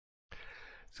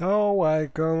So,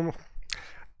 welcome.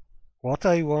 What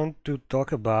I want to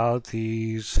talk about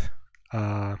is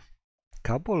a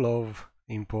couple of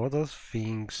important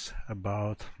things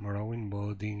about Morrowind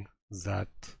modding that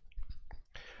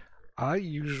are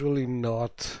usually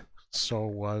not so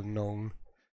well known,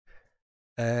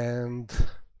 and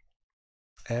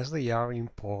as they are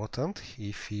important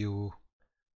if you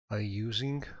are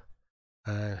using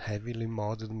a heavily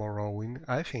modded Morrowind,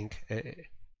 I think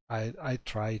I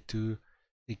try to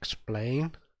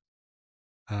explain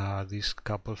these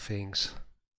couple things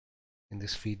in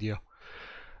this video.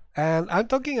 And I'm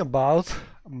talking about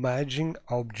merging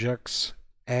objects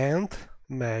and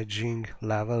merging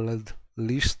leveled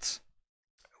lists,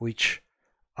 which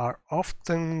are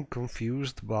often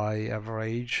confused by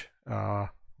average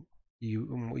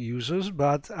users,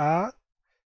 but are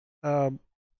uh,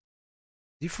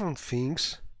 different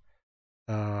things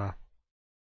uh,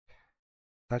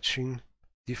 touching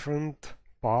different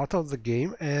part of the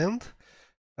game and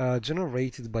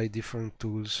generated by different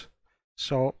tools.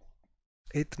 So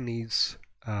it needs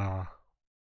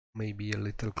maybe a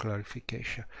little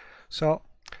clarification. So,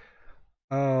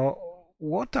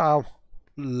 what are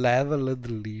leveled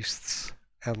lists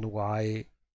and why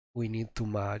we need to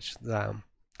merge them?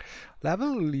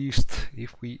 Level list,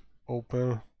 if we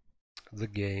open the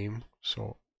game,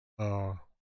 so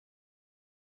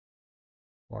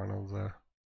one of the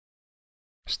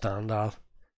standard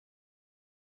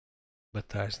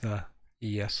Bethesda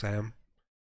ESM,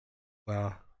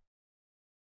 well,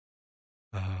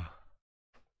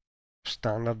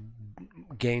 standard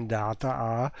game data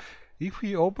are, if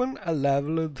we open a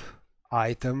leveled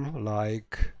item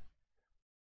like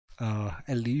a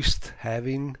list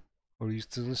having, for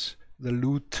instance, the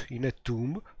loot in a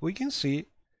tomb, we can see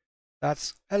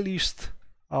that's a list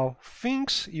of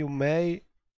things you may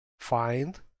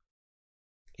find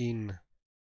in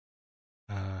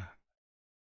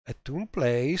a tomb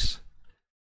place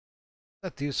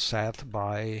that is set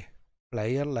by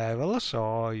player level.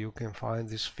 So you can find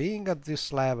this thing at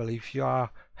this level. If you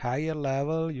are higher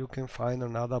level, you can find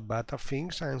another better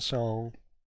things, and so on.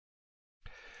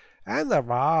 And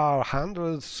there are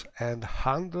hundreds and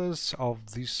hundreds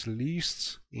of these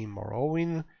lists in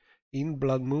Morrowind. In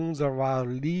Blood Moon there are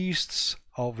lists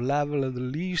of leveled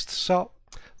lists, so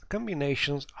the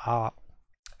combinations are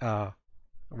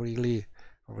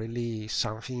really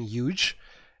something huge,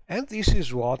 and this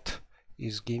is what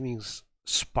is giving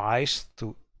spice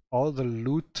to all the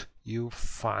loot you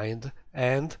find,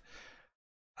 and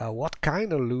what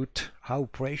kind of loot, how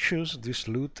precious this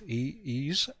loot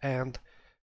is, and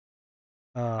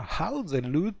how the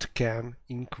loot can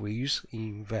increase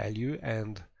in value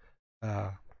and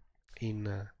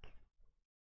in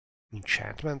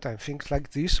enchantment and things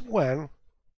like this when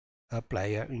a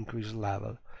player increases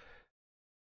level.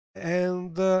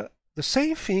 And the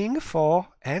same thing for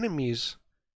enemies.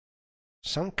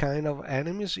 Some kind of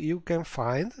enemies you can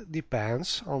find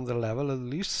depends on the level of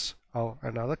lists of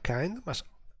another kind, but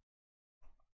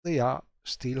they are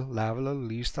still level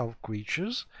list of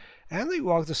creatures, and they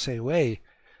work the same way.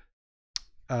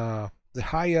 The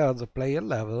higher the player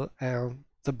level, and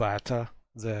the better,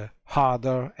 the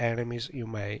harder enemies you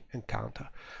may encounter.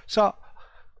 So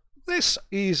this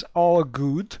is all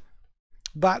good,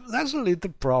 but there's a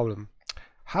little problem.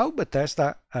 How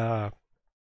Bethesda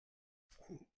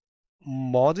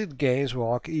modded games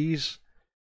work is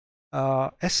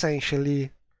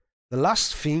essentially the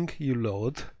last thing you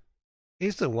load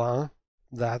is the one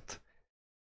that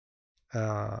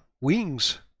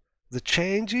wins. The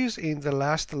changes in the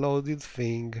last loaded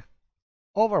thing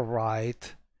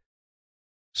overwrite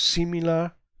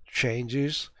similar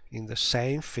changes in the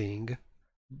same thing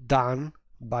done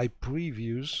by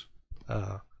previous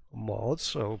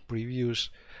mods or previous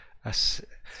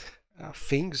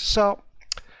things. So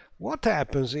what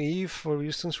happens if, for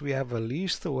instance, we have a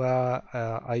list where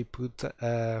I put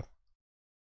a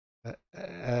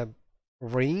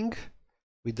ring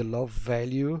with the love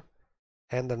value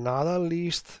and another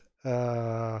list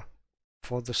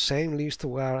for the same list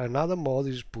where another mod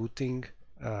is putting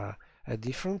a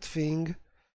different thing?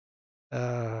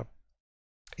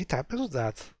 It happens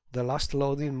that the last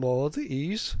loading mode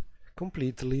is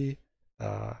completely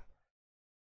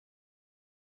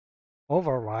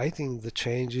overwriting the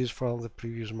changes from the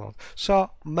previous mod.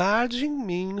 So merging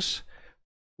means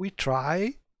we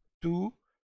try to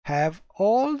have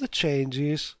all the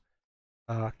changes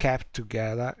kept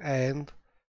together and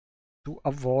to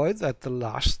avoid that the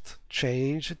last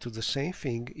change to the same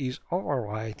thing is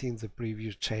overwriting the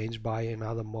previous change by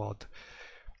another mod.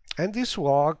 And this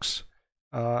works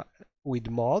with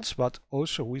mods, but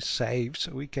also with saves.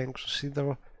 We can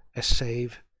consider a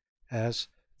save as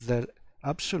the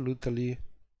absolutely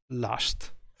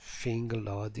last thing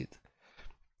loaded.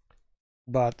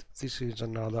 But this is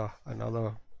another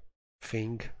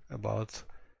thing about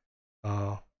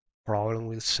problem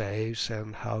with saves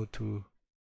and how to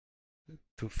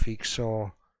fix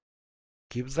or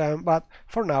keep them. But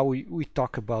for now we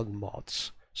talk about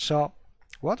mods. So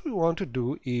what we want to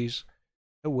do is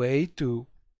a way to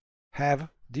have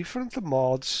different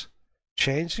mods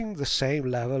changing the same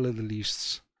level of the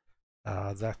lists.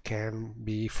 That can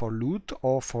be for loot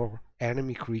or for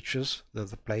enemy creatures that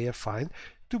the player find,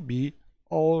 to be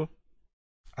all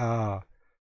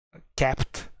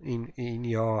kept in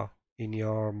your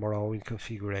Morrowind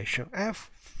configuration. And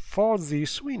for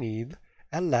this we need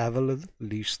a leveled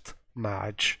list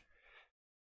merge,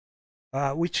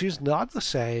 which is not the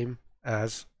same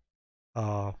as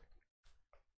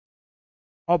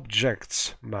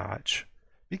objects merge,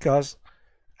 because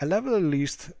a leveled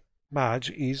list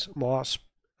merge is more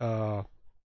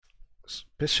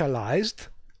specialized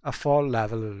for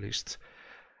leveled lists.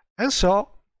 And so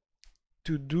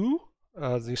to do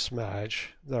this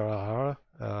merge, there are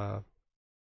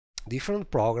different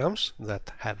programs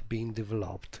that have been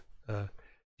developed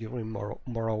during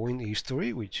Morrowind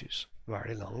history, which is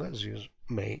very long, as you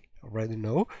may already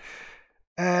know.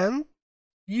 And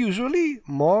usually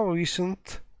more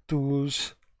recent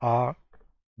tools are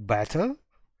better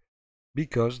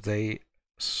because they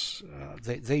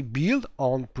build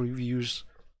on previous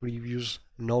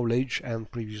knowledge and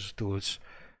previous tools.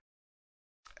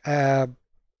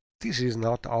 This is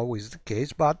not always the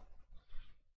case, but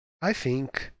I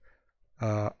think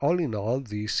all in all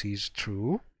this is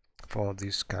true for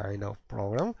this kind of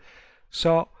program.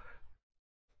 So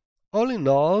all in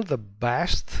all, the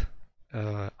best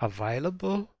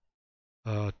available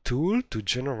tool to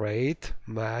generate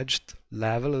merged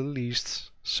level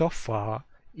lists so far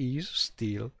is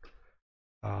still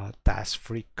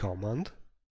task-free command,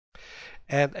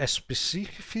 and a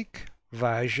specific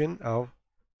version of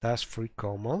task-free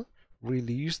command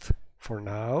released for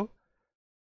now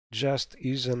just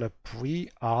is in a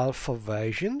pre-alpha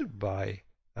version by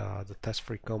the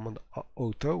task-free command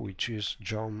author, which is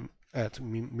John at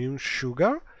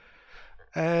Moonsugar.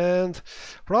 And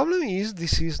problem is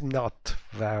this is not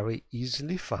very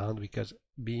easily found, because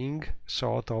being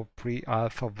sort of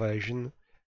pre-alpha version,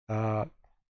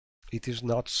 it is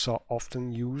not so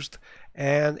often used,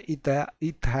 and it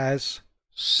has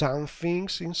some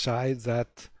things inside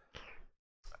that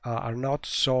are not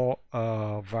so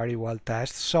very well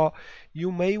tested. So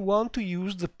you may want to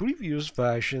use the previous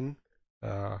version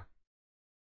of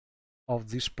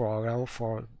this program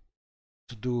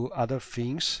to do other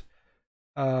things,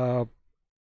 and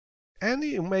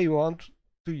you may want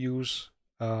to use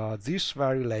this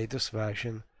very latest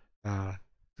version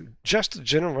just to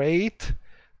generate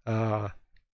the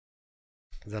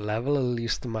level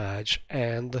list merge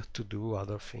and to do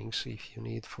other things. If you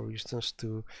need, for instance,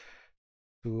 to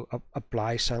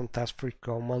apply some task-free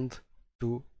command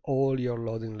to all your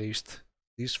loading list,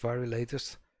 this very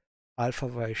latest alpha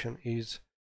version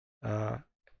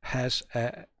has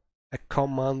a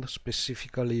command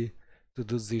specifically to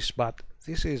do this, but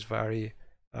this is very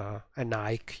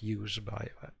anaic use by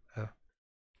a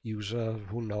user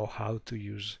who know how to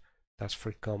use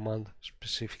task-free command,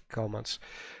 specific commands.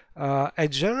 A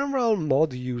general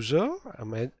mod user,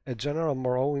 a general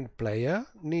Morrowind player,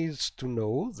 needs to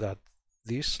know that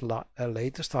this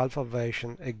latest alpha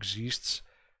version exists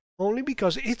only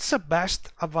because it's the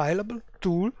best available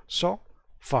tool so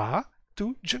far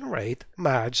to generate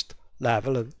merged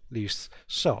leveled lists.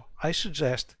 So I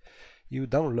suggest you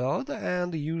download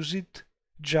and use it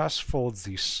just for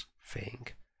this thing.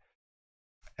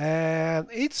 And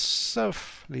it's a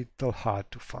little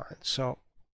hard to find, so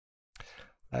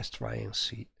let's try and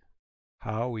see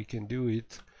how we can do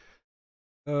it.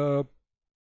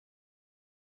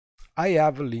 I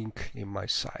have a link in my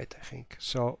site, I think.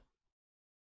 So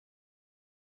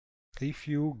if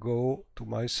you go to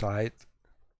my site,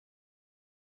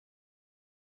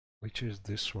 which is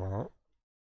this one,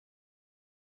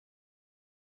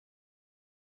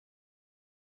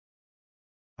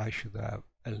 I should have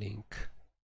a link.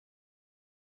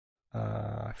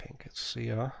 I think it's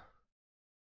here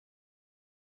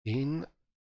in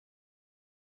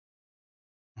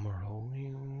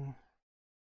Morrowind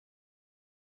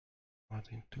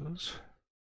modding tools.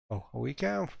 Oh, we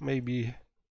can maybe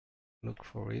look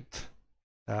for it.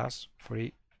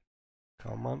 Task-free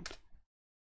command.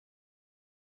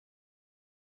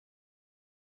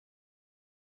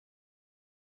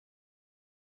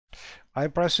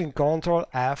 I'm pressing Ctrl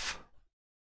F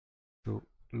to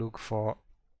look for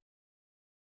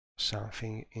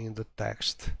something in the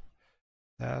text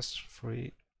Task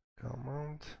free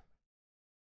command.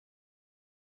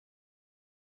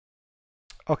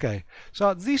 Okay,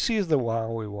 so this is the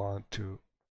one we want to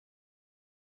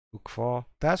look for.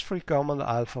 Task free command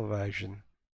alpha version.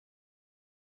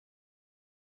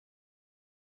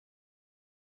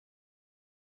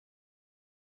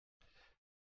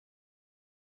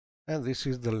 And this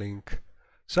is the link.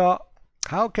 So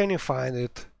how can you find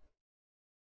it?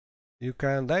 You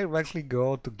can directly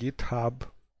go to GitHub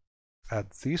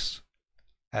at this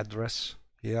address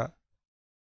here,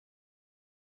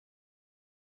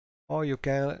 or you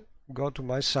can go to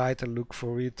my site and look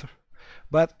for it.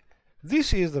 But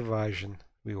this is the version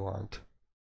we want.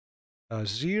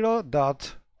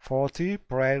 0.40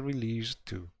 pre-release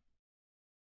 2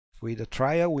 with a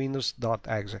trial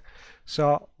windows.exe.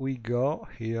 So we go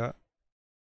here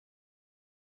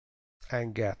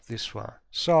and get this one.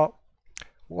 So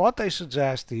what I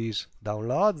suggest is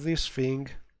download this thing,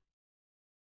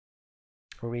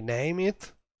 rename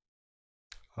it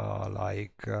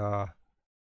like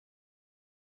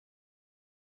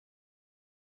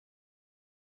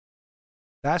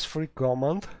task free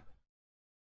command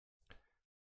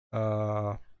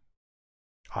alpha,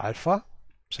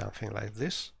 something like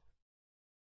this.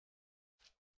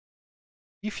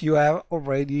 If you have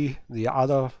already the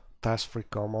other task free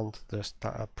command, the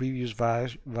previous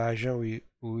version,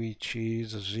 which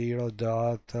is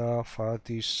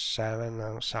 0.37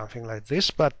 and something like this,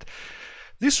 but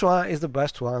this one is the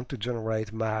best one to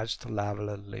generate matched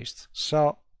leveled lists.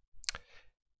 So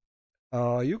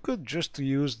you could just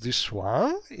use this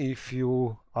one if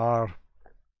you are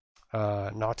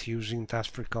not using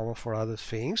task free command for other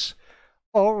things,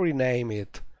 or rename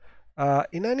it.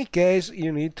 In any case,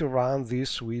 you need to run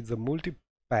this with the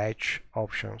multi-patch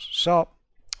options. So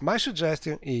my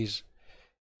suggestion is,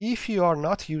 if you are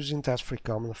not using task free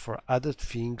command for other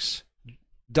things,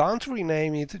 don't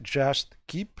rename it, just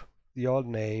keep the old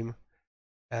name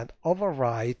and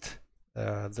overwrite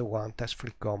the one task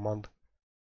free command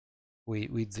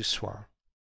with this one.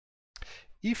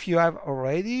 If you have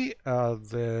already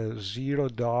the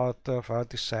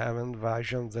 0.37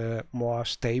 version, the more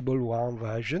stable one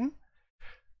version,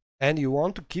 and you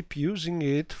want to keep using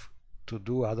it to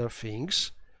do other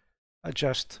things,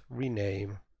 just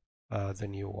rename the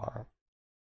new one.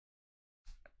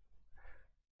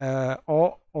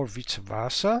 Or vice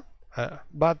versa.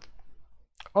 But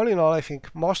all in all, I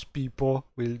think most people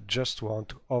will just want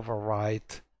to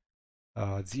overwrite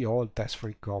the old task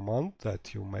free command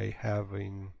that you may have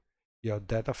in your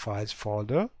data files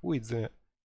folder with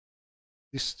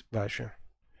this version.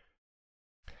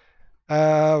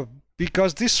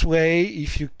 Because this way,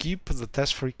 if you keep the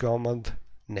task free command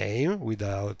name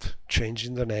without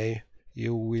changing the name,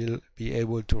 you will be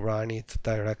able to run it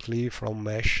directly from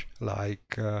mesh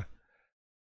like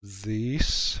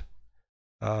this.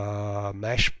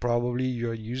 Mesh, probably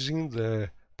you're using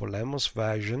the Polemos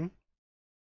version,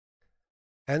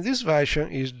 and this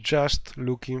version is just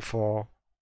looking for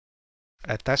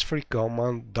a task free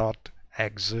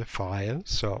command.exe file.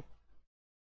 So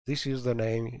this is the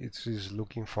name it is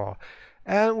looking for,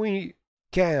 and we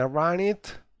can run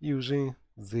it using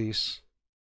this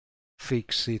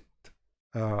fixit.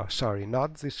 Sorry,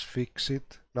 not this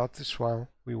fixit, not this one.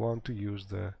 We want to use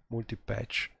the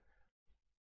multi-patch.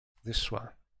 This one.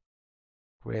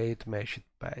 Create meshed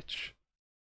patch.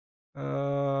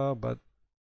 But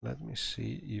let me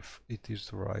see if it is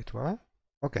the right one.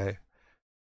 Okay.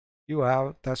 You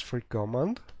have task free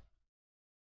command.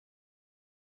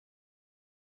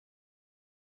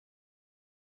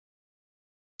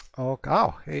 Okay.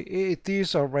 Oh, it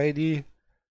is already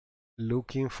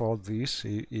looking for this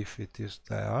if it is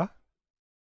there.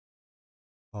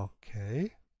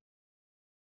 Okay.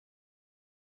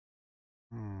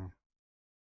 You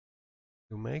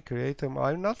may create them.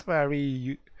 I'm not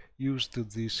very used to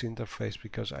this interface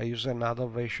because I use another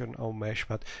version of Mesh,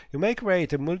 but you may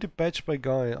create a multi-patch by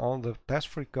going on the task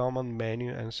free command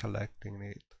menu and selecting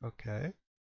it. Okay.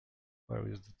 Where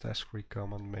is the task free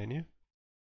command menu?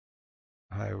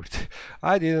 I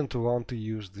didn't want to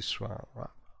use this one.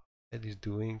 It is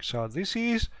doing so. This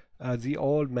is the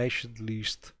old meshed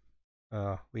list.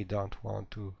 We don't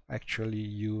want to actually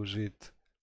use it.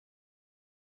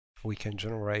 We can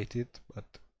generate it, but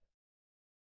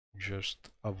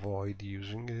just avoid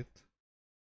using it.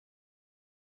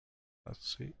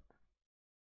 Let's see.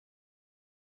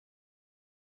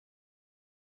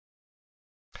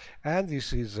 And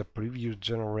this is a previous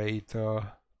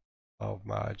generator of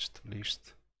merged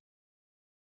list.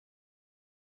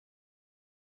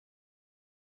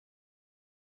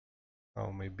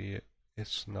 Oh, maybe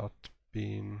it's not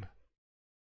been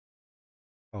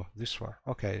Oh, this one.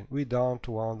 Okay, we don't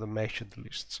want the meshed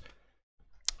lists.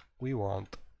 We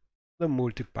want the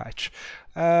multi-patch.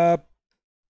 Let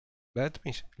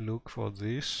me look for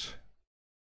this.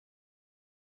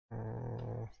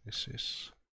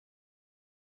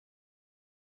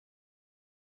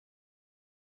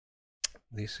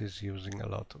 This is using a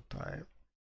lot of time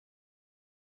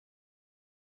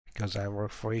because I'm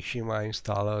refreshing my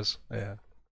installers. Yeah,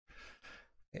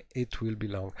 it will be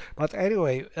long. But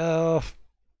anyway,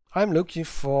 I'm looking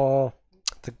for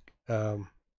the,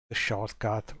 the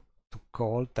shortcut to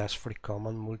call test-free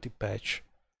command multi-patch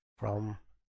from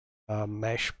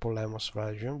mesh polemos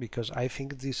version, because I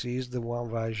think this is the one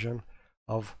version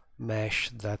of mesh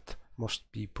that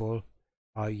most people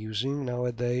are using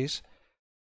nowadays,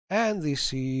 and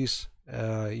this is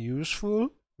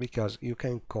useful because you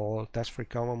can call test-free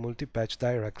command multi-patch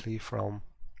directly from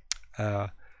a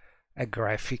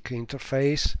graphic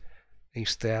interface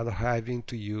instead of having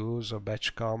to use a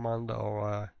batch command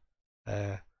or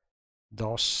a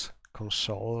DOS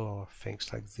console or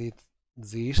things like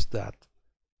this that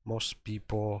most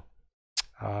people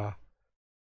are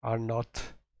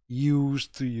not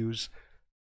used to use.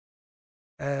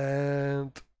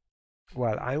 And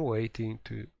well, I'm waiting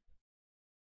to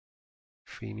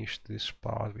finish this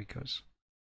part because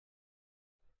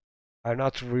I'm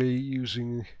not really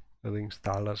using the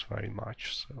installers very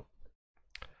much, so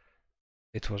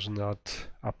it was not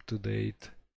up to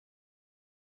date.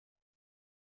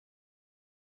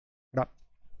 But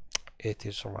it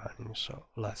is running, so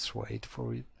let's wait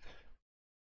for it.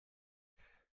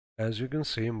 As you can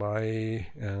see, my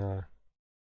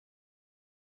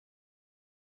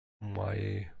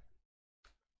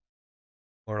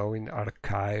Morrowind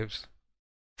archives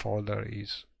folder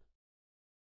is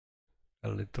a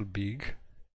little big,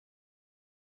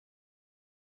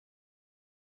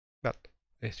 but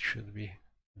it should be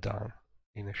done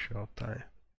in a short time.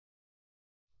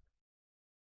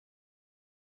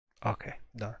 Okay,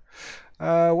 done.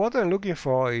 What I'm looking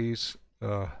for is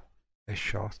a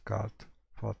shortcut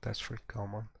for test-free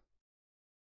command.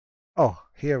 Oh,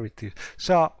 here it is.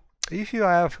 So if you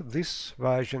have this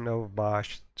version of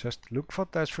bash, just look for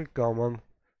test-free command.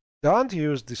 Don't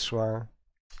use this one,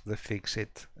 the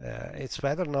fix-it. It's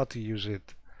better not to use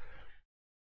it,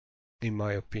 in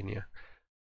my opinion.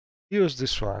 Use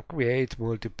this one, create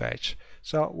multi-patch.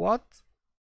 So what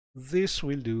this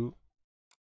will do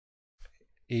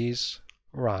is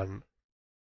run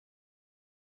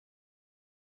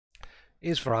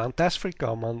test-free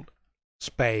command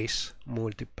space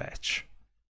multi-patch.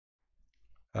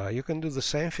 You can do the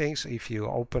same things if you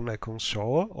open a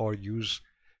console or use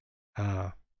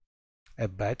a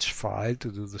batch file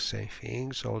to do the same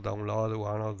things, or download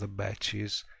one of the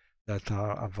batches that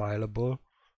are available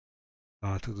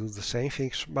to do the same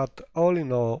things. But all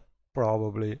in all,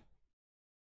 probably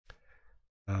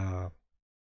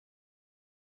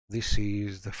this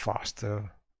is the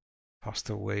faster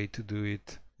way to do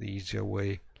it, the easier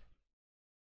way.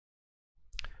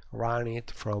 Run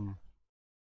it from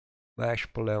mesh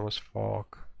polemos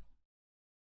fork.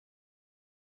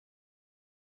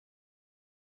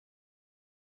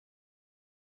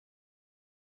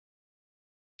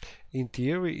 In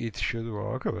theory, it should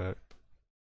work, but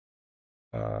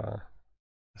let's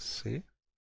see.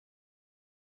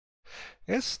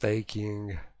 It's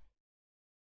taking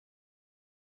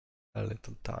a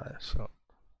little time, so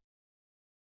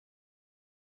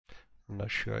I'm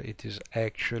not sure it is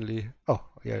actually. Oh,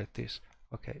 here it is.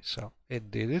 Okay, so it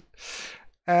did it.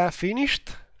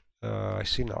 Finished. I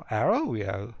see no error. We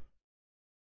have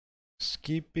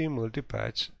skipping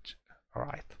multi-patch.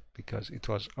 Alright, because it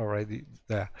was already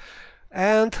there.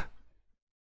 And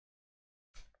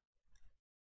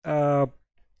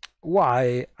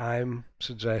why I'm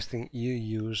suggesting you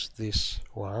use this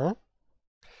one?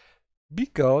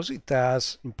 Because it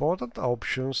has important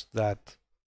options that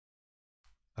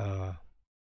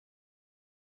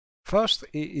first,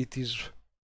 it is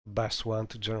best one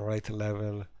to generate a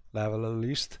level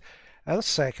list, and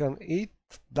second, it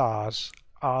does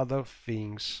other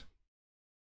things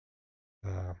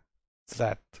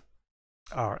that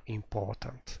are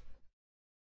important.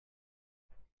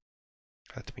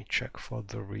 Let me check for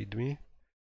the README,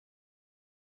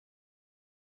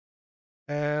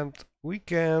 and we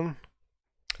can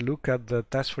look at the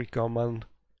test-free command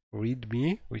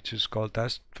README, which is called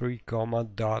test-free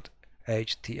command.htm.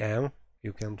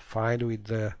 You can find with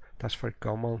the test-free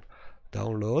command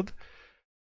download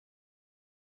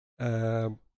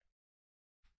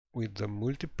with the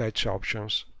multi-patch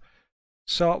options.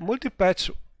 So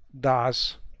multi-patch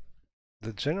does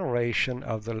the generation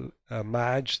of the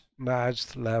merged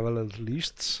level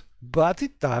lists but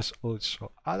it does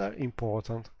also other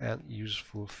important and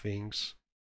useful things.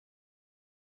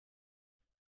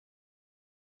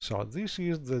 So this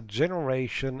is the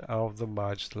generation of the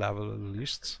merged level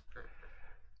lists.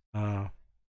 And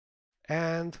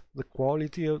the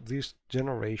quality of this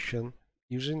generation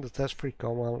using the test-free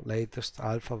command latest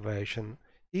alpha version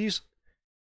is,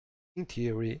 in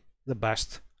theory, the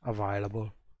best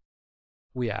available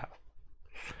we have.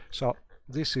 So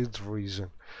this is the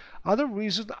reason. Other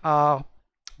reasons are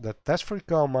that test-free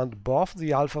command, both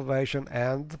the alpha version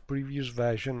and the previous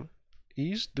version,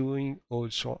 is doing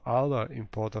also other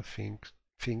important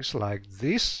things like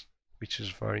this, which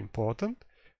is very important.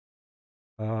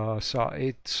 So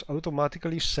it's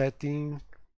automatically setting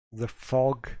the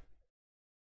fog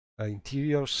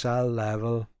interior cell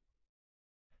level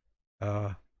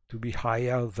to be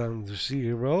higher than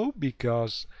 0,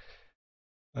 because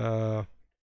a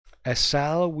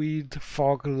cell with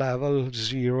fog level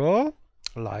 0,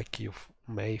 like you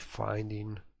may find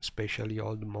in especially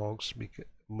old mods,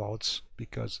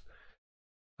 because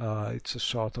it's a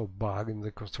sort of bug in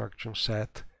the construction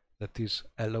set that is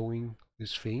allowing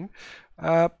this thing.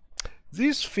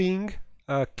 This thing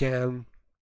can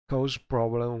cause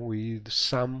problem with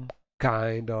some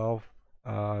kind of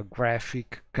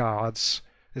graphic cards,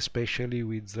 especially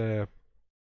with the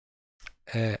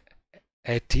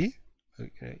AT.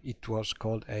 It was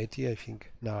called AT, I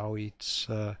think now it's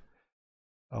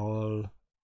all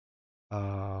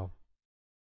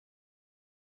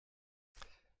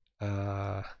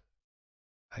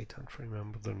I don't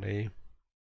remember the name.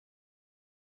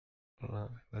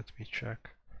 Let me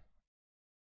check.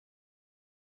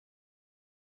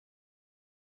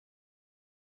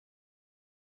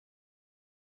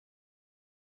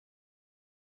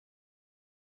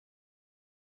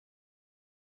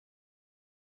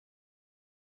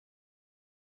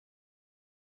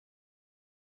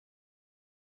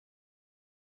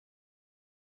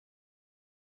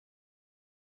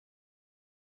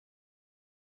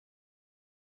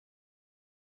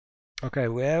 Okay,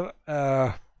 we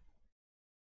have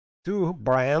two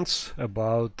brands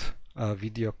about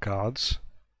video cards.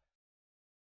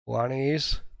 One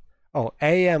is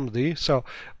AMD. So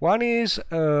one is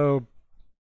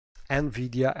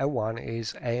NVIDIA and one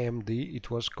is AMD. It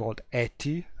was called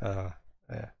ATI a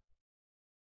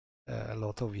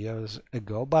lot of years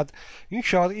ago. But in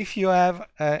short, if you have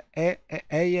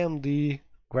AMD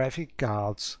graphic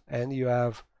cards and you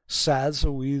have cells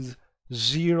with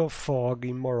 0 fog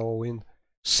in Morrowind,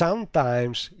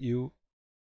 sometimes you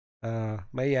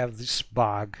may have this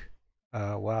bug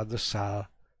where the cell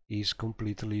is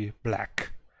completely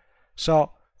black.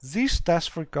 So this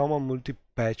test-free command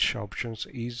multi-patch options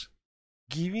is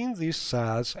giving these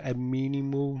cells a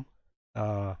minimum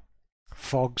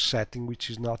fog setting which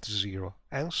is not 0,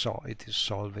 and so it is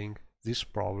solving this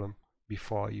problem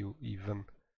before you even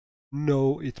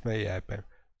know it may happen.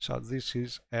 So this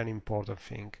is an important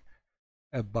thing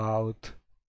about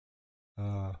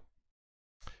the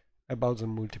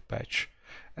multi-patch.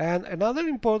 And another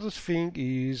important thing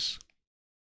is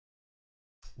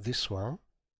this one: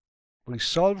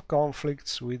 resolve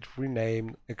conflicts with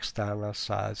renamed external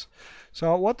cells.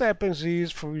 So what happens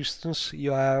is, for instance,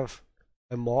 you have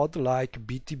a mod like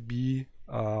BTB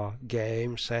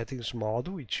game settings mod,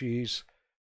 which is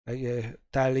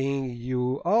telling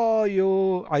you,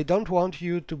 I don't want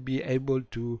you to be able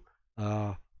to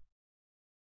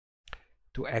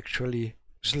actually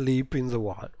sleep in the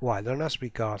wilderness,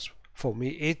 because for me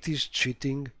it is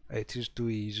cheating, it is too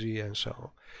easy, and so on.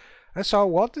 And so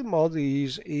what the mod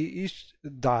is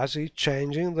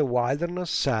changing the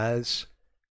wilderness cells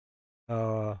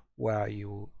where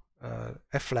you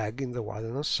a flag in the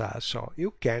wilderness cell, so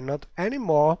you cannot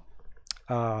anymore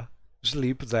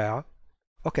sleep there.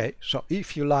 Okay, so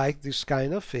if you like this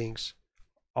kind of things,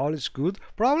 all is good.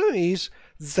 Problem is,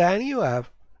 then you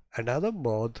have another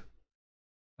mod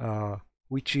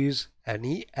which is an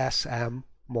ESM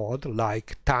mod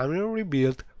like Terminal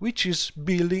Rebuild, which is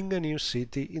building a new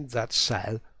city in that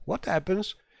cell. What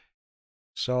happens?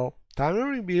 So Terminal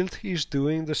Rebuild is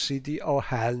doing the city of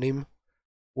Helnim,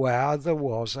 where there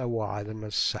was a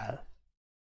wilderness cell.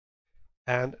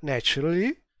 And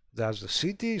naturally, there's the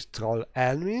city, it's called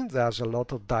Helmin, there's a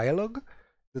lot of dialogue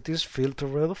that is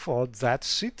filtered for that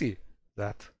city,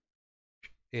 that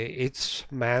it's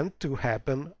meant to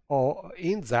happen or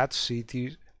in that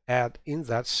city and in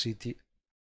that city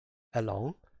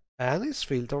alone, and it's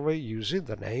filtered using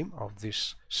the name of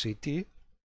this city,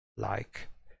 like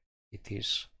it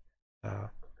is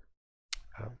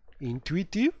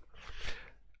intuitive.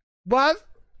 But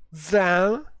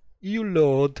then you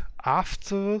load,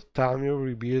 after Terminal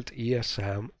Rebuild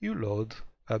ESM, you load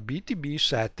BTB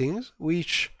settings,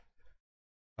 which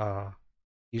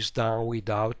is done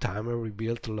without timer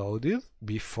rebuild loaded,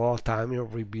 before timer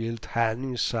rebuild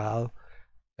handling cell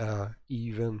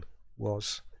even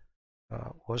was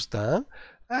done,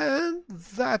 and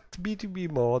that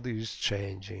BTB mode is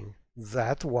changing.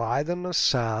 That widen a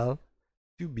cell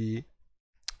to be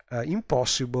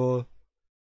impossible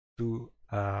to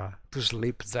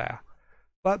sleep there.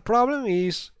 But problem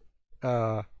is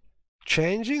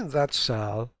changing that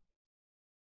cell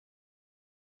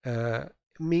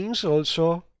means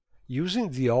also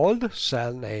using the old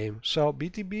cell name. So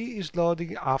BTB is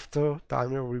loading after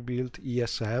timer rebuild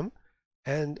ESM,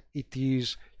 and it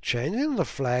is changing the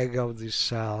flag of this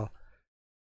cell,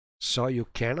 so you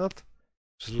cannot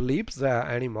sleep there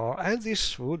anymore, and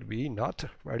this would be not a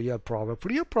real problem.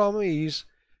 Real problem is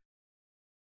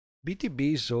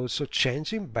BTB is also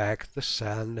changing back the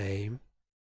cell name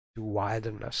to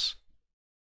wilderness,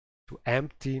 to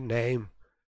empty name.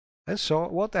 And so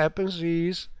what happens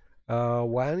is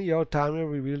when your timer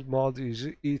rebuild mode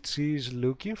is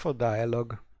looking for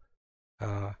dialog,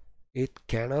 it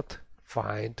cannot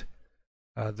find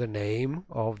the name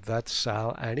of that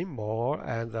cell anymore,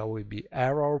 and there will be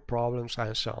error problems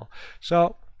and so on.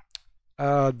 So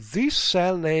these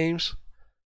cell names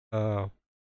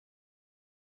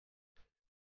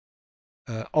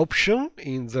option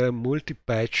in the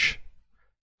multi-patch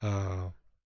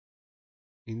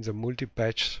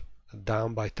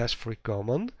done by test-free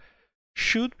command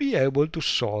should be able to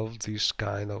solve this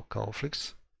kind of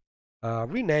conflicts,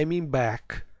 renaming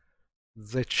back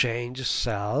the change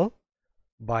cell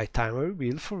by timer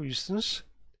rebuild, for instance,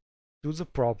 to the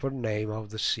proper name of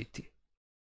the city.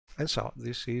 And so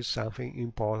this is something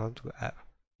important to have,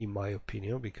 in my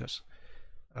opinion, because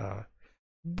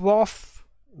both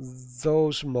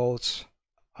those modes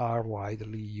are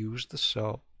widely used,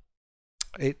 so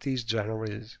it is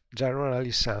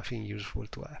generally something useful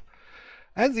to have.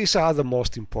 And these are the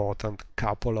most important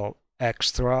couple of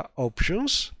extra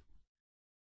options,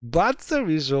 but there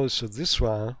is also this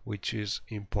one which is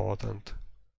important,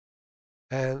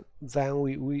 and then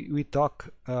we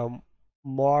talk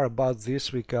more about this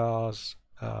because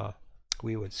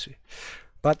we will see.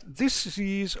 But this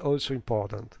is also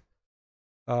important.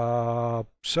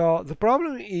 So the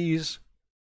problem is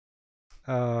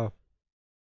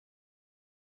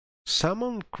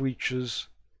summon creatures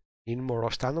in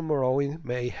standard Morrowind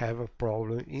may have a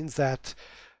problem in that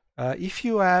if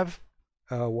you have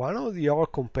one of your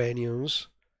companions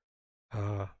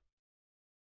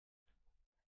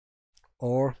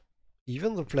or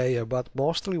even the player, but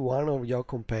mostly one of your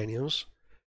companions,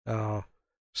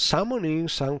 summoning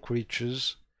some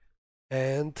creatures,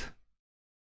 and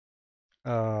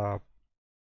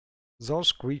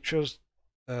those creatures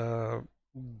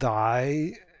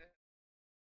die,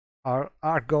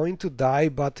 are going to die,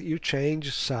 but you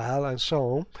change cell and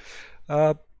so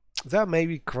on, there may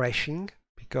be crashing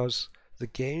because the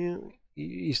game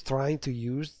is trying to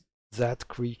use that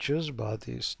creatures, but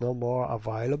it's no more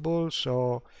available,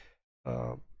 so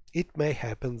it may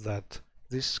happen that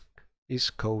this is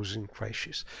causing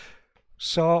crashes.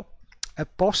 So a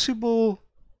possible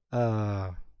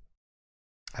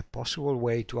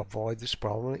way to avoid this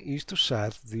problem is to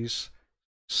set these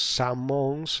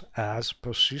summons as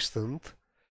persistent,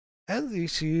 and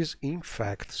this is in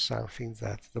fact something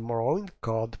that the Morrowind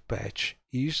code patch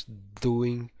is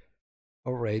doing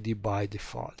already by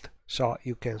default. So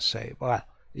you can say, well,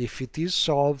 if it is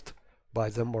solved by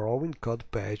the Morrowind code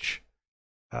patch,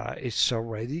 it's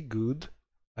already good,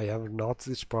 I have not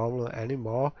this problem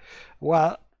anymore.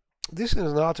 Well, this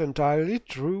is not entirely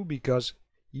true, because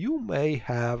you may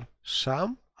have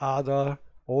some other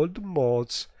old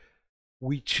mods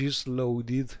which is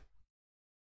loaded,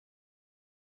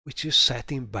 which is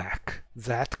setting back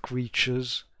that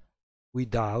creatures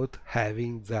without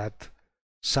having that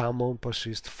summon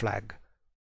persist flag.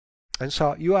 And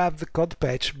so you have the code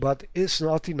patch, but it's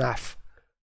not enough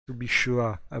to be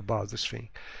sure about this thing.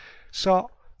 So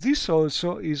this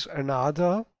also is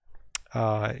another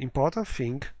important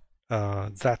thing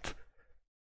that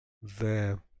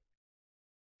the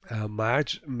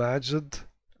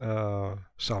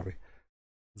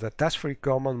the test-free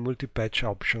command multi-patch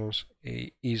options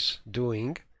is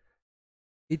doing.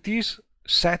 It is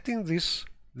setting this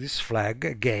flag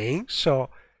again, so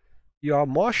you are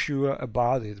more sure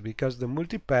about it, because the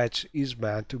multi-patch is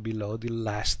meant to be loaded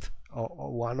last,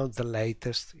 or one of the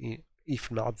latest,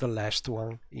 if not the last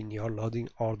one in your loading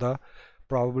order.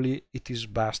 Probably it is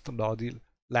best loaded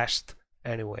last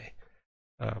anyway.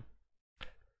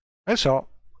 And so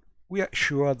we are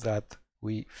sure that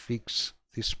we fix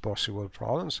these possible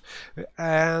problems.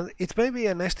 And it may be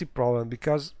a nasty problem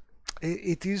because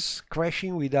it is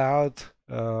crashing without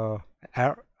error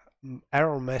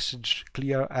message,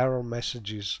 clear error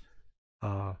messages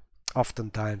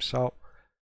oftentimes. So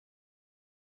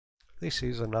this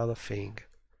is another thing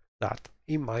that,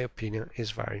 in my opinion,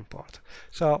 is very important.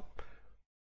 So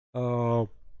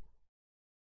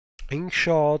in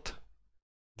short,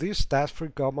 this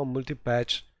task-free command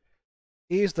multi-patch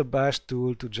is the best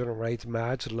tool to generate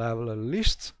match level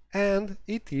lists, and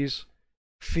it is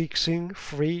fixing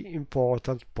 3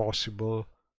 important possible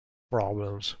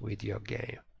problems with your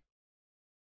game: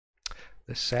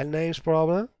 the cell names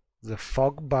problem, the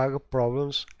fog bug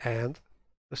problems, and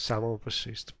the summon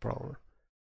persist problem.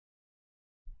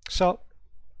 So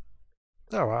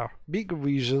there are big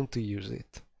reasons to use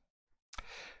it.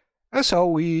 And so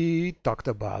we talked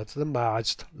about the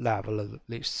merged level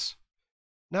lists.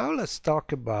 Now let's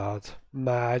talk about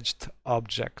merged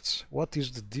objects. What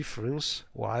is the difference?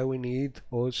 Why we need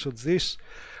also this?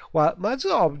 Well, merged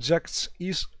objects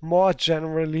is more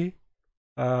generally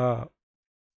other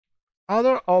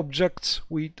objects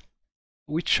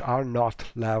which are not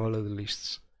leveled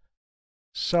lists.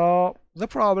 So the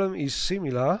problem is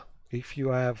similar if you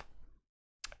have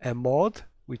a mod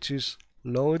which is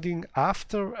loading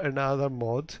after another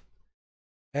mod,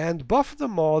 and both the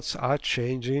mods are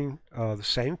changing the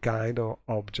same kind of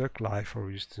object, like for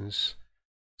instance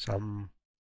some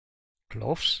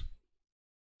clothes.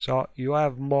 So you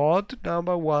have mod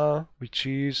number 1, which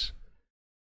is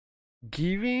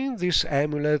giving this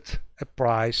amulet a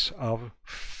price of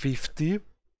 50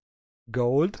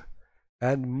 gold,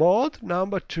 and mod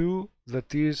number 2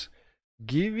 that is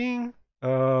giving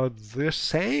the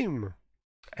same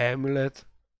amulet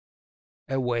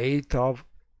a weight of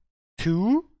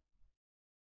 2.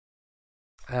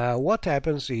 What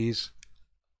happens is,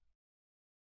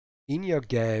 in your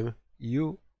game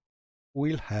you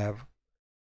will have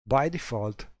by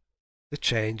default the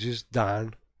changes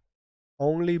done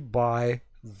only by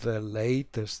the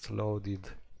latest loaded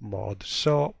mod.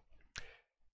 So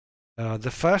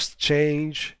the first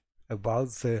change about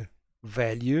the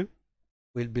value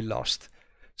will be lost.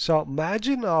 So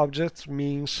merging objects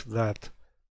means that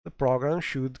the program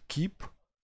should keep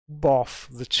both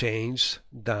the changes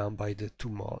done by the 2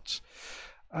 mods.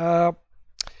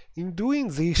 In doing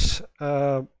this,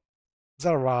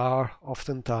 there are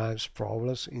oftentimes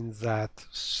problems in that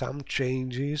some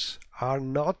changes are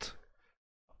not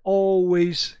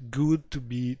always good to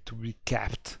be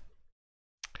kept,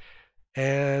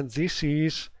 and this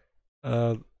is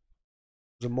the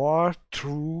more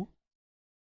true,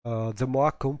 the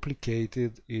more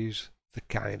complicated is the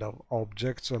kind of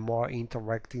objects, the more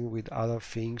interacting with other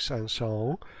things and so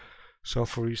on. So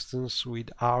for instance,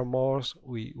 with armors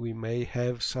we may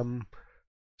have some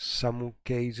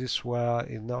cases where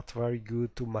it's not very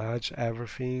good to merge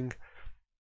everything.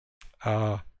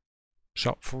 So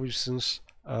for instance,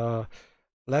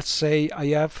 let's say I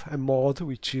have a mod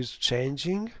which is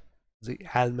changing the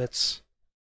helmets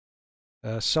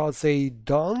so they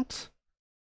don't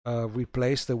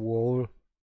replace the wall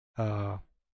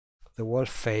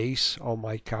face on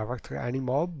my character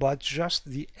anymore, but just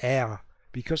the hair,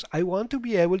 because I want to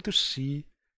be able to see,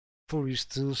 for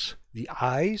instance, the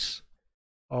eyes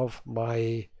of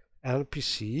my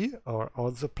NPC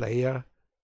or the player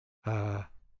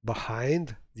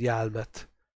behind the helmet.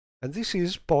 And this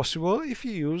is possible if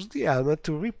you use the helmet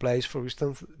to replace, for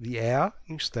instance, the hair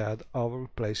instead of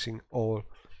replacing all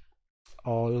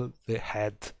the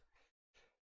head.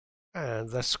 And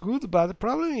that's good, but the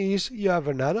problem is you have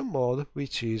another mod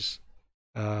which is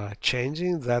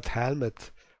changing that helmet.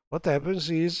 What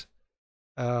happens is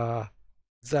that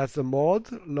the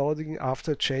mod loading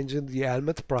after changing the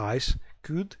helmet price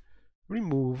could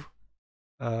remove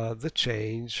the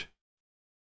change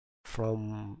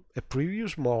from a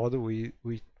previous mod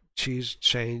which is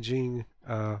changing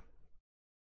the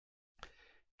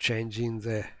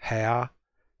hair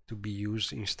to be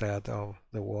used instead of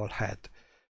the wall head,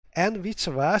 and vice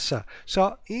versa.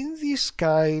 So in this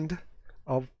kind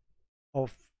of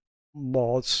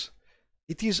mods,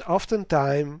 it is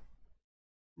oftentimes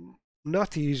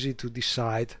not easy to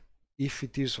decide if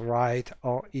it is right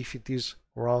or if it is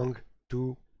wrong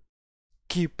to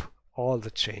keep all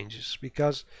the changes,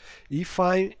 because if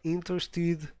I'm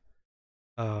interested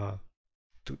to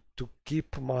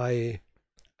keep my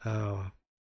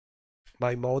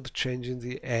my mod changing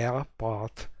the air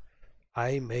part,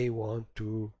 I may want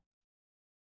to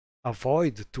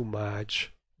avoid to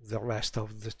merge the rest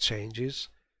of the changes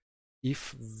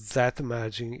if that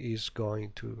merging is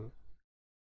going to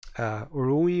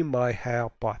ruin my hair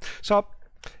part. So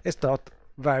it's not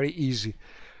very easy.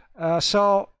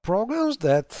 So programs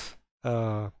that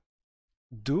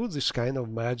do this kind of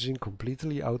merging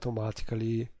completely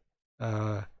automatically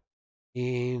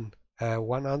in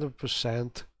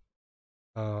 100%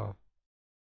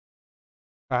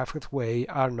 perfect way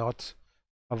are not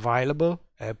available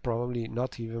and probably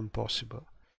not even possible.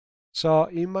 So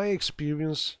in my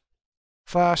experience,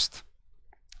 first,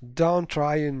 don't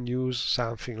try and use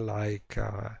something like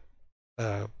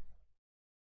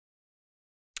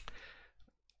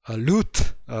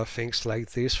loot things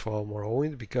like this for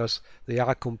Morrowind, because they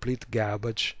are complete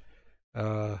garbage.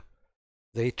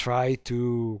 They try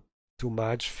to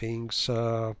merge things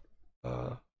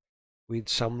with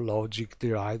some logic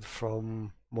derived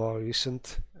from more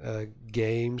recent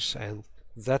games, and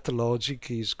that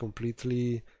logic is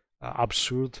completely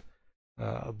absurd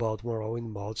about Morrowind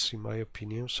mods, in my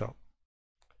opinion. So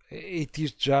it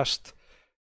is just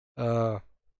doing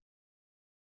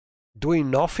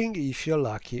nothing if you're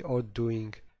lucky, or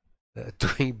doing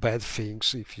doing bad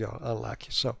things if you're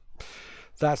unlucky. So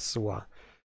that's the one.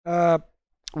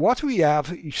 What we have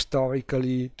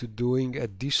historically to doing a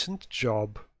decent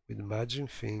job with merging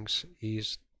things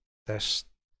is test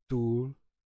tool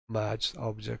merged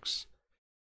objects.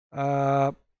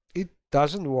 It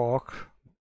doesn't work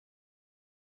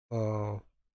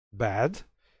bad.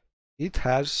 It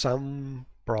has some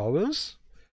problems,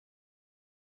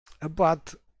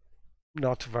 but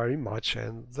not very much,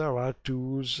 and there are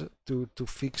tools to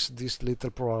fix these little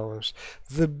problems.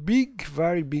 The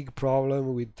very big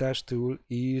problem with test tool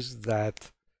is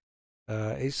that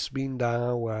it's been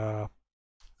done where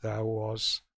there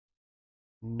was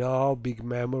no big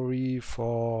memory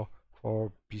for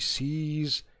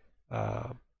PCs.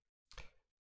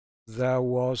 There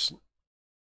was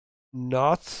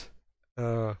not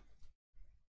a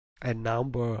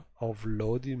number of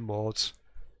loading modes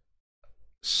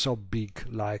so big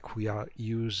like we are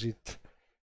using it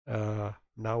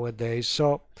nowadays.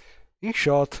 So in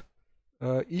short,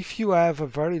 if you have a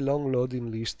very long loading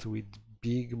list with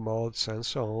big mods and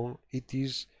so on, it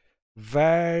is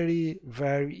very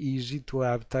easy to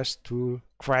have test tool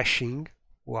crashing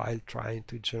while trying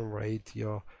to generate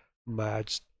your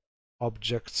merged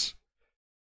objects.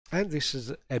 And this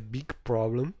is a big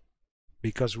problem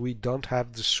because we don't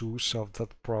have the source of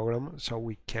that program, so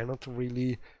we cannot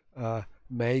really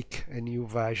make a new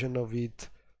version of it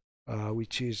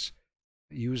which is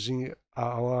using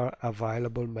our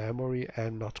available memory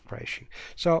and not crashing.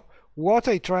 So what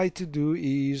I try to do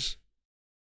is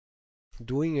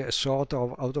doing a sort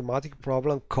of automatic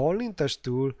problem calling test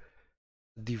tool,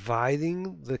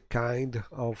 dividing the kind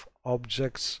of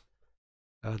objects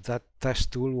that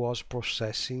test tool was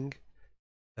processing,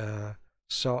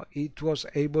 so it was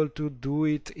able to do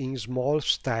it in small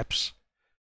steps.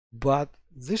 But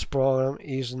this program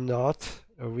is not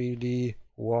really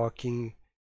working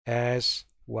as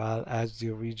well as the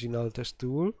original test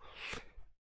tool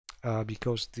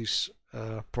because this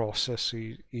process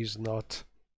is not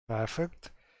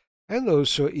perfect, and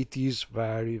also it is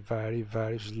very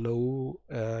slow.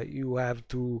 You have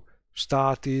to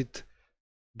start it,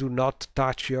 do not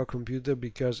touch your computer,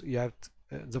 because you have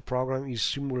the program is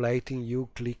simulating you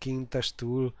clicking test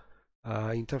tool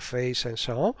interface and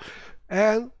so on,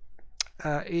 and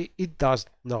it does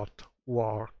not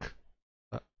work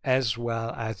as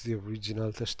well as the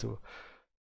original test tool.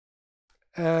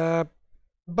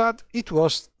 But it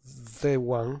was the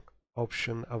one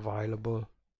option available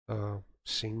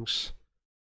since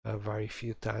a very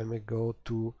few time ago,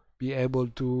 to be able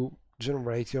to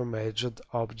generate your merged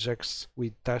objects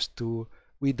with test tool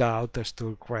without test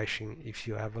tool crashing if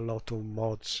you have a lot of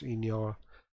mods in your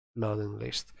loading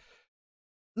list.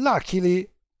 Luckily,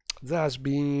 there's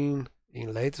been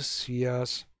in latest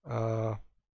years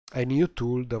a new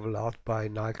tool developed by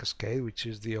Null Cascade, which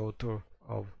is the author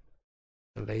of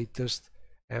the latest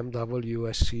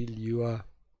MWSC Lua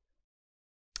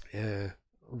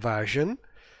version,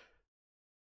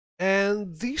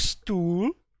 and this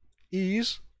tool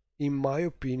is, in my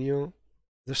opinion,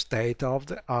 the state of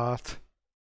the art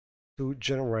to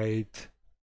generate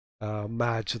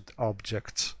merged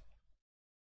objects.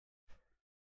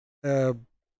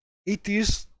 It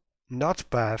is not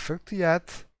perfect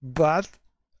yet, but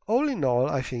all in all,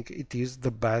 I think it is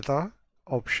the better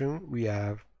option we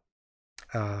have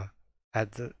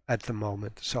at the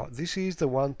moment. So this is the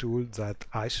one tool that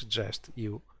I suggest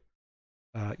you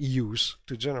use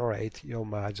to generate your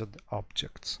merged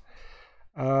objects.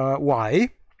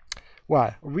 Why?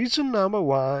 Well, reason number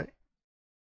one,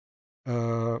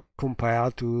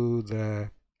 compared to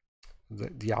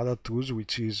the other tools,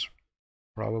 which is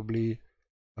probably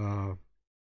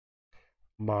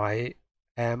my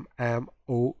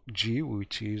MMOG,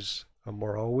 which is a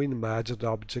Morrowind Magic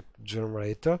Object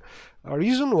Generator.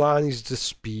 Reason one is the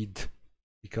speed,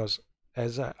 because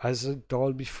as I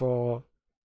told before,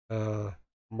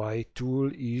 my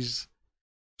tool is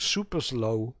super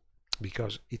slow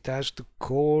because it has to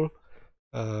call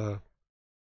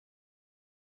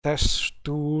test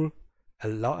tool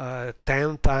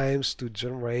 10 times to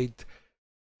generate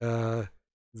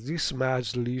this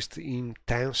match list in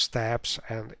 10 steps,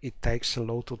 and it takes a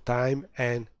lot of time,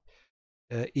 and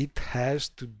it has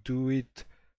to do it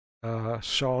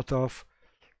sort of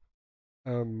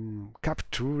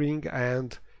capturing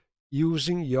and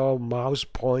using your mouse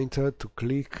pointer to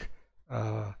click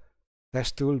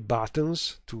test tool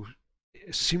buttons to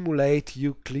simulate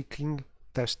you clicking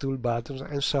test tool buttons,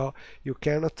 and so you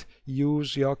cannot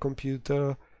use your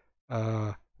computer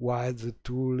while the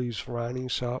tool is running.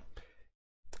 So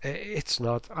it's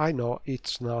not, I know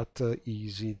it's not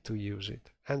easy to use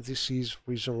it, and this is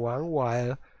reason one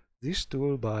why this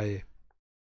tool by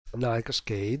Nike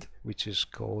Cascade, which is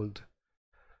called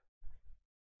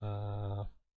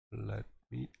let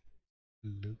me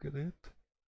look at it,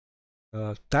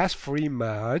 task-free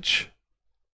merge,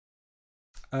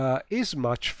 is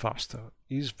much faster,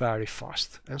 is very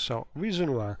fast. And so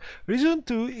reason one. Reason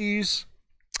two is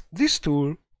this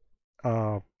tool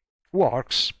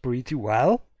works pretty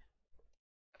well,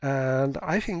 and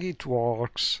I think it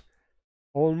works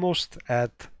almost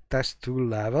at test tool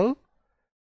level,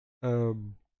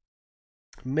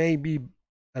 maybe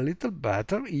a little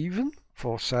better even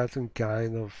for certain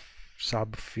kind of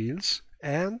subfields,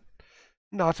 and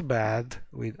not bad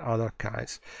with other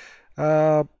kinds.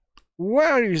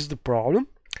 Where is the problem?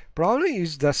 Problem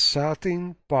is that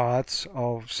certain parts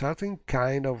of certain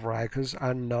kind of records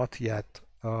are not yet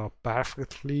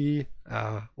perfectly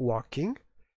working.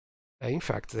 In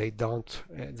fact, they don't.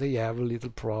 They have a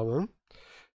little problem.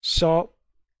 So,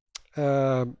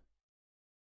 well,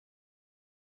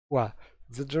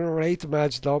 the generate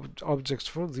matched objects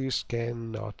for this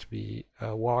cannot be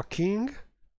working,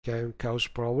 can cause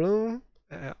problem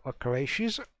or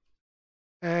crashes,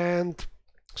 and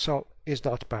so it's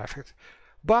not perfect.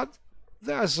 But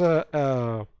there's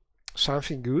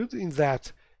something good in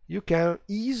that you can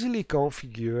easily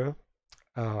configure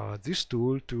this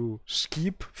tool to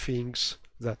skip things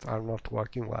that are not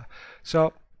working well.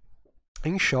 So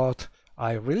in short,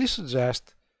 I really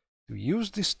suggest to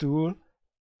use this tool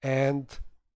and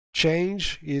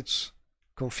change its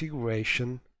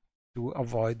configuration to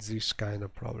avoid this kind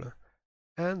of problem.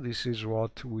 And this is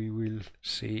what we will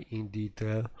see in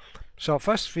detail. So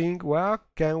first thing, where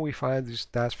can we find this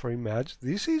task-free match?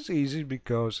 This is easy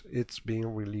because it's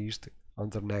being released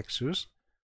on the Nexus.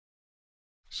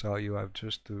 So you have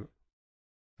just to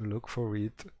look for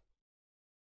it,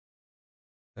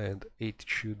 and it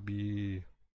should be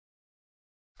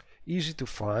easy to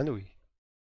find. We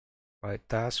write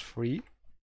task-free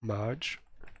merge.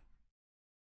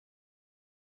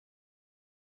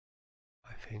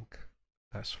 I think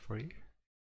task-free.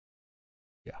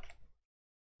 Yeah.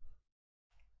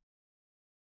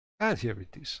 And here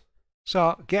it is.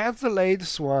 So get the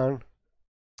latest one,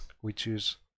 which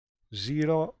is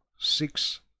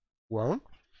 061,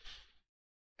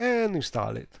 and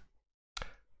install it.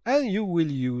 And you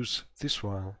will use this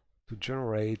one to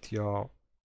generate your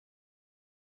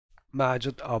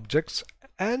magic objects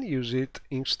and use it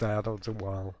instead of the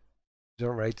one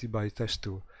generated by test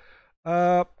tool.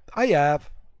 I have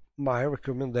my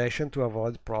recommendation to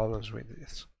avoid problems with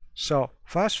this. So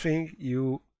first thing,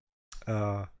 you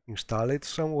install it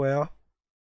somewhere.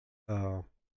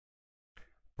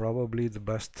 Probably the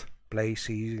best place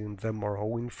is in the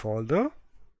Morrowind folder.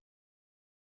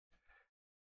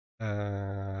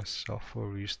 So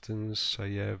for instance, I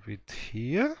have it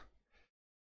here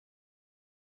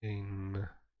in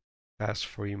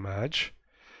task-free match,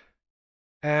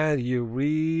 and you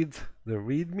read the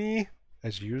README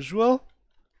as usual,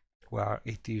 where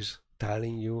it is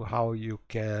telling you how you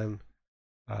can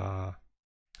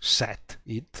set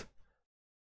it.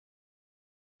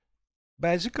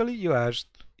 Basically, you have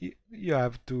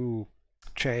to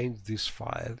change this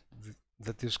file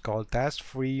that is called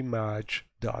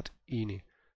taskfreemerge.ini.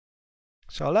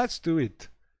 So let's do it.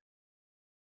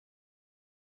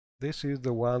 This is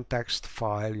the one text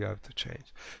file you have to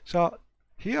change. So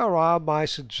here are my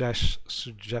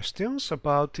suggestions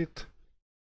about it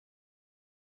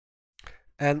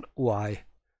and why.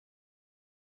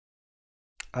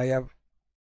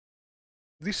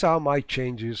 These are my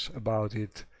changes about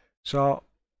it. So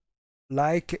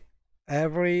like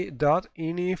every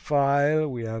 .ini file,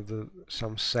 we have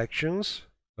some sections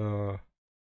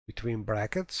between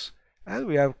brackets, And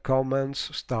we have comments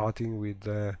starting with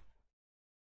the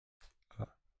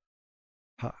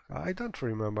I don't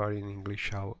remember in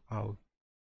English how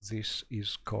this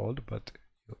is called, but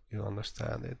you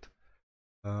understand it.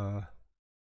 Uh,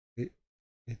 it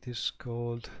it is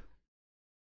called,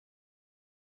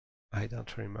 I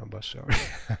don't remember, sorry.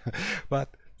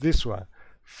 But this one,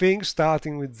 things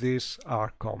starting with this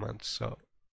are comments, so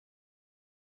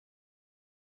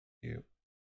you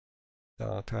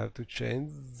don't have to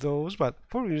change those. But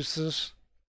for instance,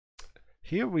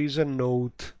 here is a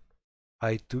note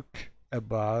I took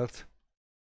about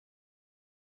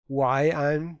why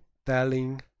I'm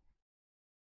telling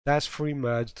task-free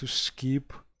merge to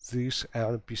skip these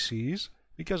NPCs,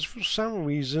 because for some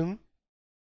reason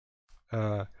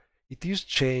it is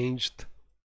changed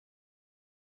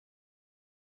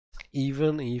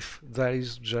even if there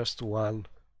is just one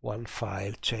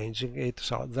file changing it,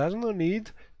 so there's no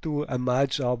need to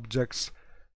merge objects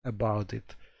about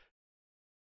it.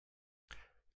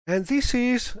 And this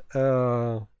is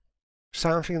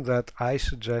something that I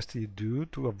suggest you do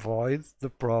to avoid the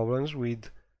problems with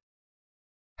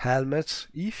helmets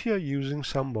if you're using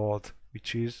some mod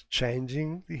which is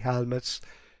changing the helmets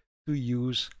to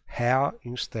use hair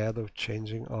instead of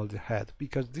changing all the head,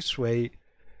 because this way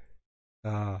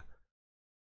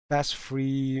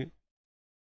task-free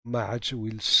merge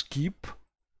will skip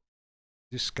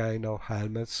this kind of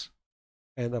helmets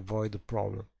and avoid the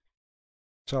problem.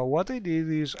 So what I did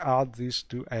is add these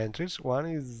two entries. One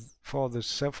is for the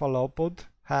cephalopod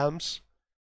helms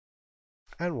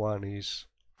and one is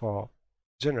for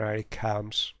generic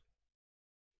helms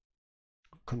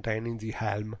containing the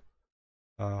helm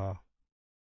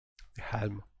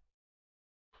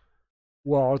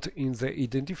word in the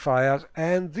identifiers,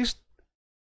 and this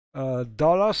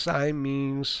dollar sign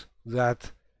means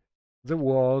that the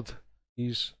word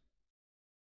is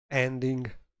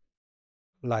ending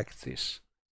like this.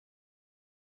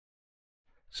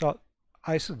 So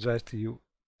I suggest you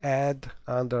add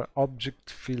under object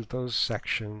filters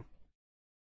section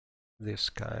this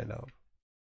kind of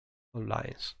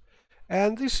lines.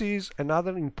 And this is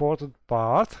another important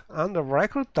part under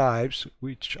record types,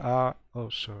 which are, oh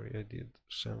sorry, I did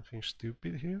something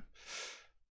stupid here.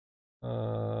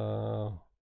 Where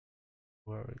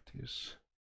it is.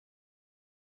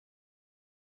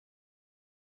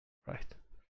 Right.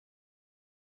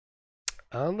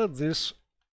 Under this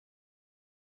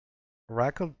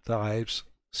record types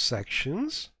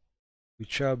sections,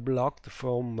 which are blocked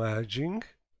from merging,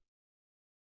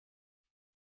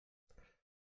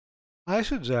 I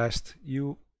suggest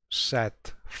you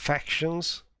set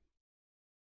factions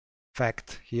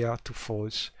fact here to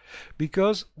false,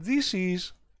 because this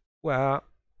is where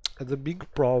the big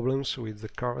problems with the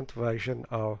current version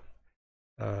of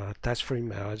task-free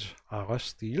merge are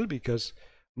still, because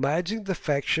merging the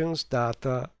factions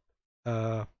data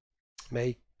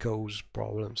may cause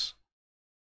problems.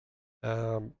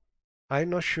 I'm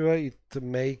not sure it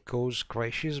may cause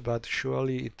crashes, but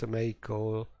surely it may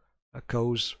cause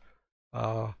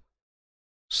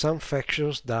some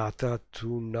factions data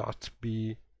to not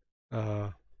be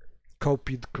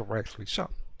copied correctly. So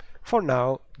for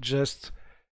now, just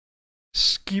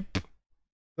skip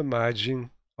the merging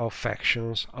of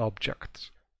factions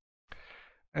objects.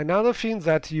 Another thing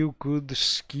that you could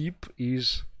skip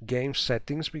is game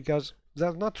settings, because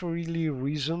there's not really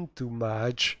reason to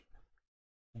merge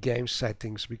game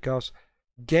settings, because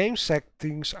game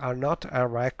settings are not a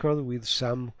record with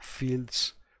some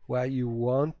fields where you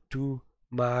want to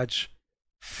merge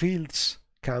fields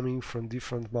coming from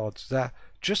different mods. They're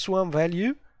just one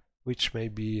value, which may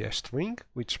be a string,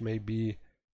 which may be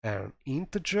an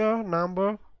integer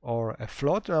number or a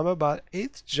float number, but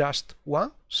it's just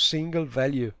one single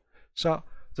value. So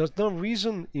there's no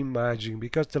reason in merging,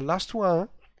 because the last one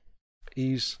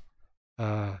is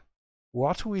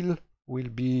what will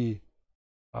be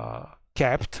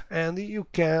kept, and you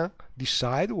can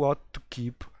decide what to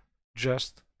keep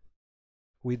just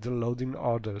with the loading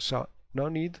order. So no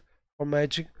need for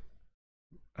merging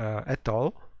at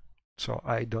all. So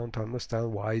I don't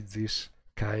understand why this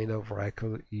kind of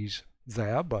record is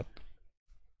there, but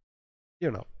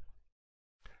you know,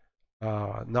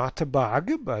 not a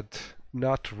bug, but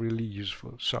not really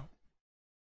useful. So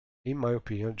in my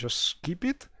opinion, just skip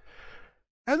it.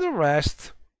 And the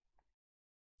rest,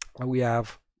 we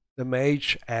have the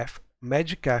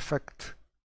magic effect.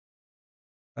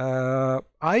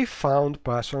 I found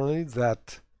personally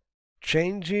that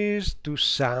changes to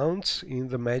sounds in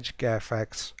the magic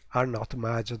effects are not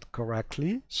merged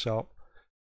correctly, so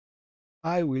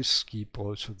I will skip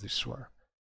also this one.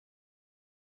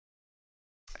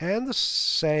 And the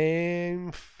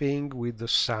same thing with the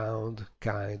sound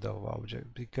kind of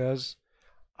object, because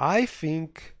I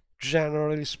think,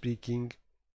 generally speaking,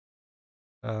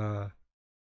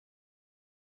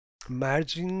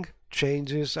 merging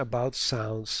changes about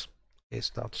sounds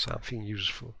is not something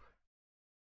useful.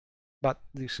 But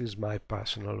this is my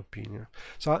personal opinion.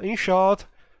 So in short,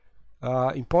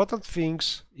 important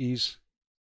things is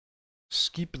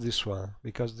skip this one,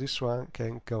 because this one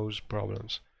can cause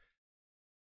problems.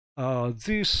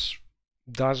 This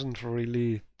doesn't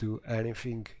really do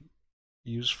anything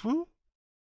useful.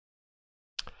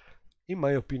 In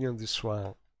my opinion, this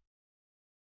one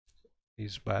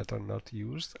is better not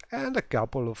used. And a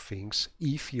couple of things,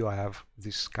 if you have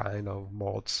this kind of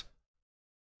mods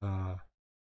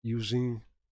using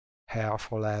hair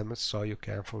for helmets, so you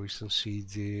can, for instance, see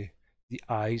the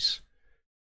eyes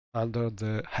under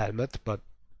the helmet, but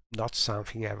not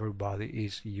something everybody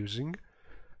is using.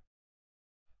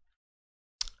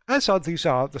 And so these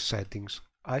are the settings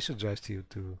I suggest you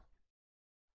to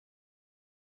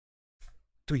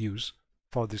use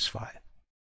for this file.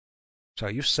 So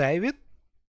you save it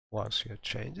once you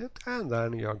change it, and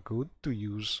then you're good to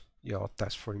use your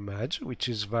test for image, which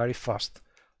is very fast,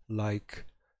 like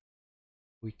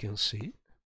we can see.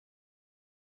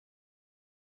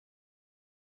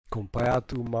 Compared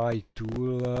to my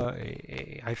tool,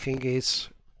 I think it's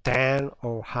 10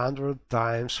 or 100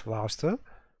 times faster.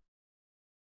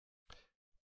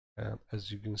 And as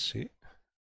you can see,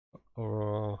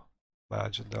 or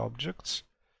imagine the objects.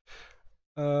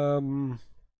 And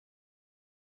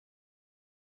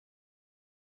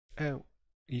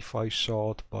if I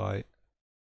sort by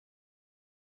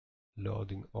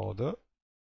loading order,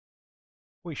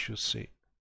 we should see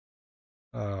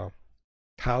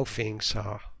how things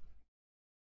are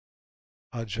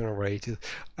generated.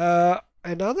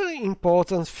 Another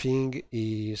important thing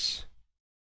is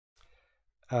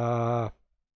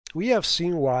we have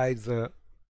seen why the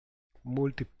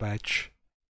multi-patch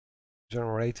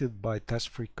generated by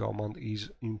test-free command is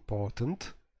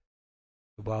important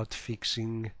about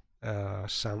fixing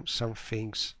some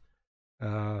things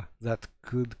that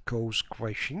could cause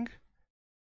crashing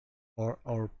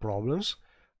or problems.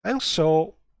 And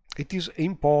so it is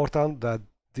important that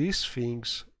these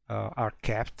things are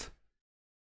kept.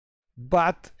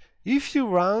 But if you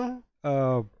run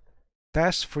a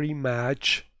test-free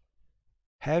match,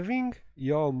 having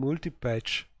your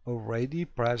multi-patch already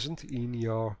present in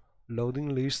your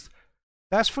loading list,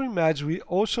 test-free match will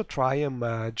also try and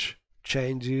match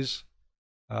changes,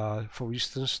 for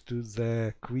instance, to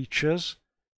the creatures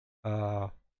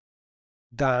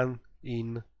done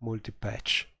in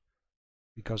multi-patch.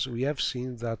 Because we have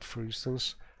seen that, for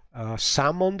instance,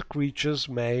 summoned creatures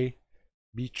may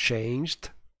be changed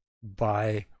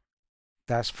by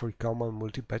test-free command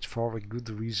multi-patch for a good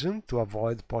reason, to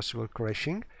avoid possible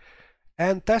crashing.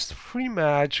 And test-free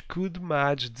match could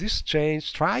match this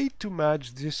change, try to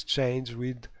match this change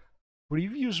with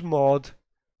previous mod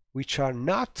which are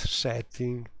not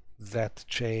setting that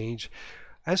change.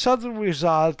 And so the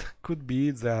result could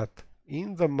be that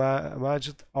in the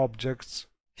matched objects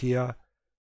here,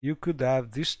 you could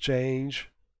have this change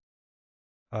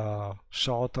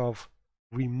sort of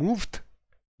removed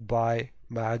by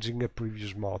merging a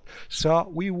previous mod. So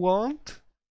we want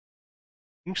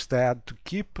instead to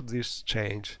keep this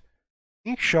change.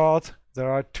 In short,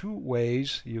 there are two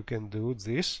ways you can do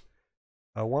this.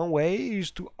 One way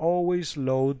is to always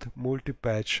load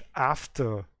multi-patch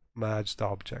after merged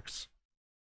objects.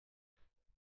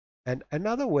 And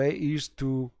another way is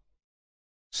to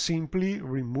simply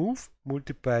remove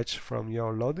multi-patch from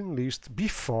your loading list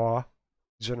before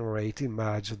generating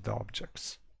merged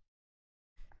objects.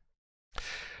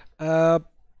 The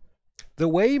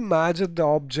way merged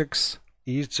objects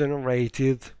is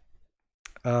generated,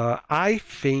 I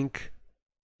think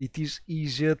it is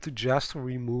easier to just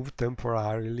remove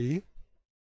temporarily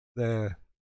the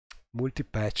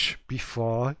multi-patch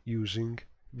before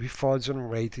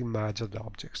generating merged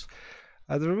objects.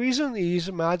 The reason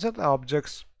is merged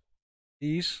objects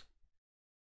is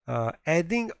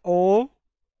adding all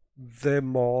the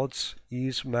mods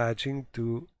is matching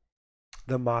to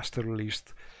the master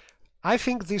list. I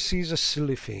think this is a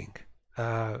silly thing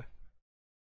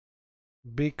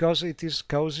because it is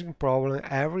causing problem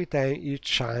every time you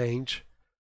change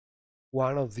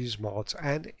one of these mods,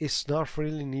 and it's not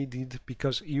really needed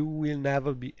because you will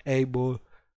never be able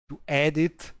to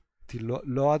edit, to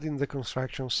load in the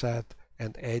construction set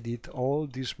and edit all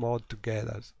these mods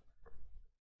together.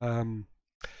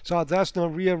 So there's no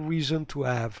real reason to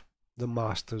have the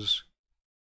masters.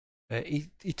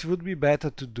 It would be better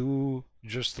to do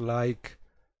just like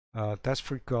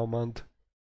test-free command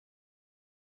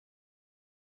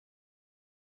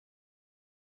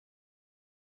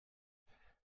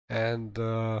And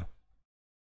let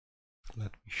me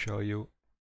show you.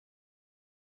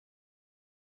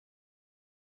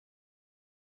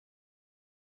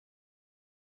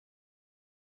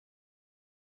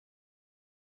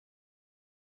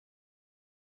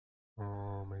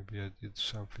 Oh, maybe I did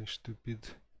something stupid.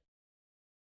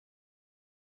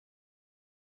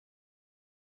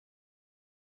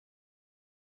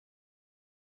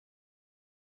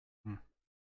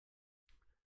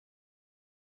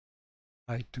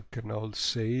 I took an old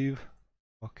save.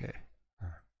 Okay.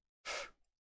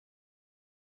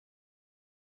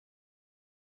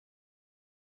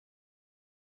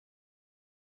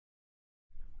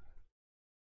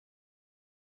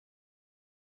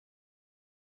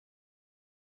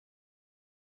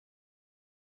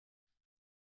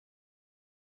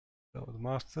 Load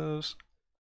masters.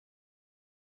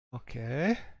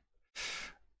 Okay.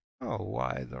 Oh,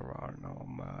 why there are no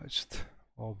merged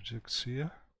objects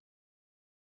here?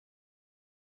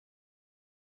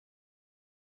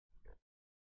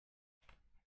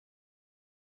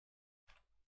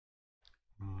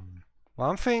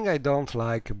 One thing I don't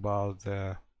like about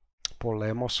the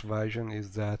Polemos version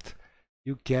is that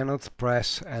you cannot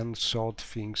press and sort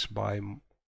things by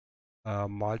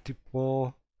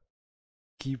multiple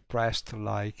key pressed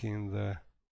like in the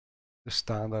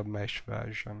standard mesh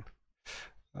version.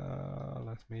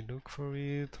 Let me look for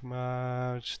it.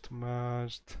 Merged.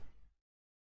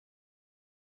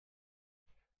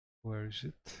 Where is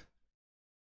it?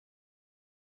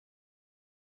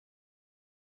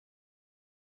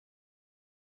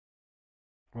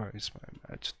 Where is my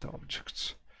merged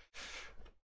objects?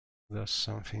 There's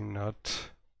something not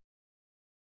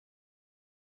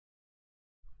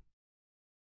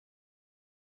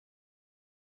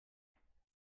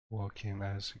working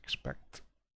as expected.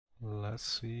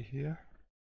 Let's see here.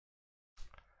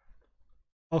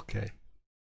 Okay.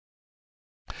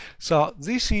 So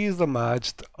this is the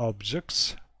merged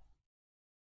objects.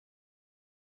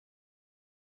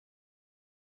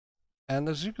 And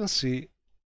as you can see,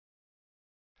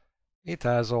 it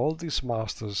has all these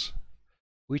masters,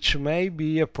 which may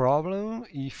be a problem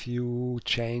if you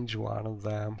change one of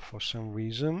them for some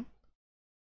reason.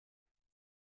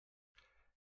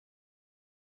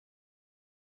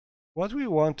 What we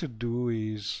want to do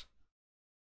is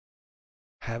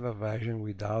have a version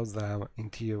without them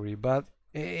in theory, but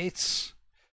it's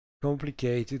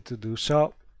complicated to do.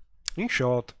 So, in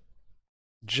short,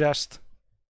 just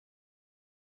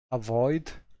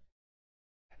avoid,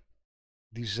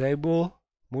 disable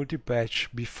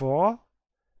multi-patch before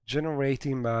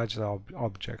generating merged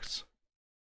objects.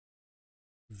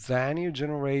 Then you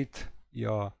generate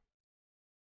your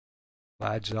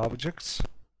merged objects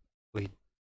with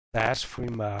task-free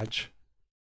merge.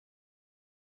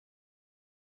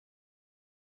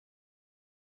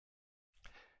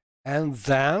 And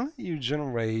then you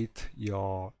generate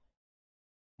your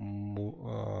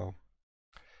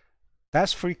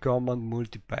task-free command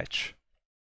multi-patch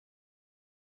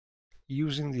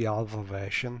using the alpha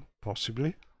version,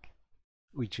 possibly,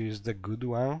 which is the good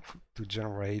one to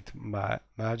generate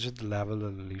merged level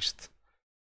list.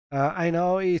 I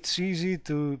know it's easy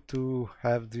to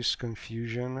have this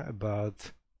confusion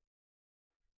about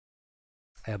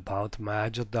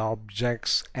merged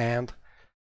objects and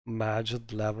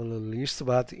merged level list,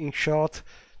 but in short,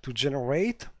 to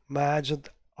generate merged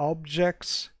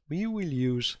objects, we will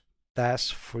use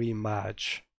task-free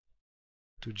merge.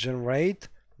 To generate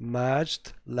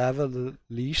merged level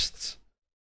lists,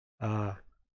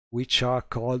 which are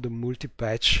called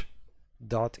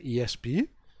multipatch.esp,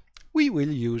 we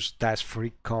will use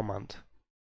task-free command.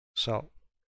 So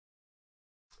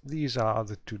these are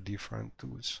the two different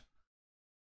tools.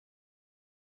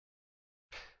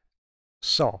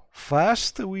 So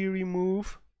first we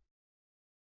remove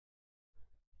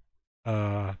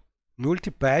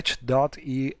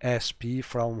multipatch.esp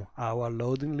from our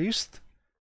loading list.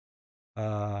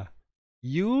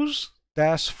 Use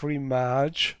task-free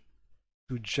merge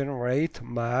to generate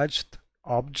merged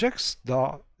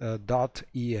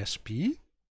objects.esp,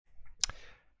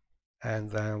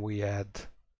 and then we add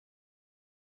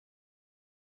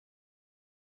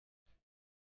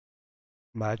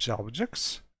merge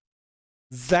objects.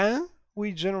 Then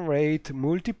we generate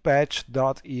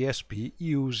multipatch.esp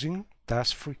using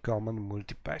task-free command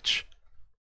multipatch.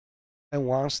 And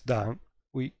once done,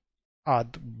 we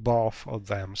add both of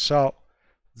them. So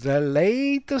the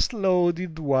latest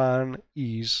loaded one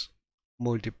is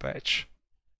multipatch,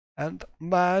 and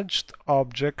merged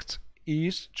object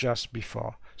is just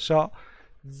before. So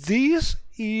this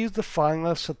is the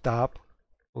final setup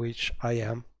which I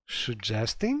am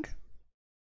suggesting.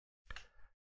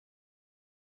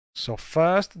 So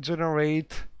first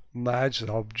generate merged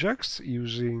objects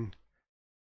using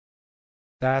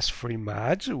task-free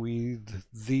merge with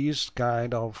this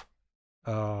kind of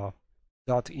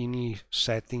 .ini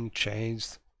setting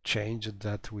change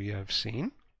that we have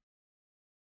seen,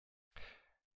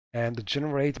 and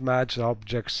generate merged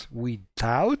objects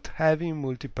without having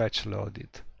multi-patch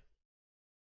loaded.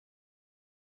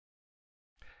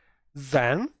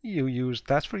 Then you use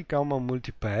task-free command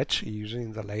multi-patch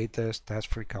using the latest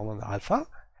task-free command alpha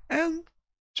and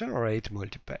generate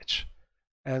multi-patch.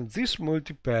 And this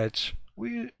multi-patch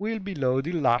will be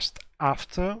loaded last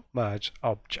after merge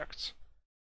objects.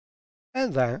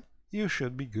 And then you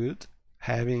should be good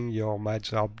having your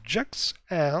merge objects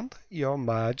and your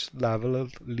merge level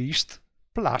list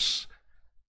plus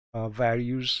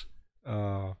various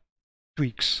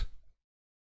tweaks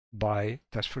by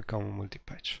task-free command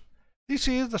multi-patch. This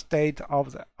is the state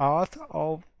of the art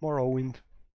of Morrowind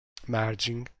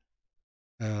merging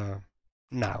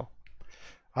now.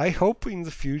 I hope in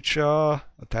the future a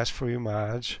task-free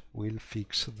merge will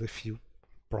fix the few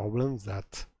problems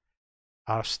that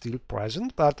are still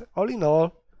present, but all in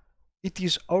all, it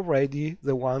is already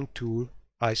the one tool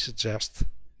I suggest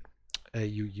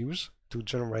you use to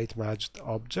generate merged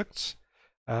objects.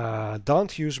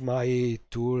 Don't use my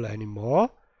tool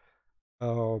anymore.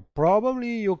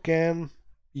 Probably you can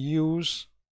use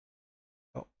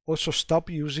also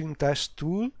stop using test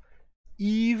tool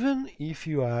even if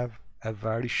you have a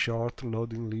very short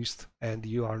loading list and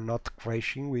you are not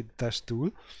crashing with test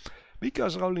tool,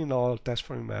 because all in all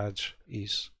task-free merge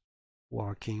is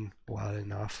working well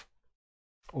enough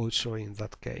also in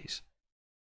that case.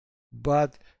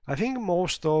 But I think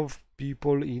most of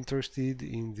people interested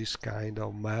in this kind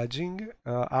of merging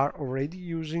are already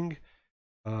using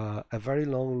a very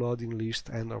long loading list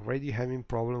and already having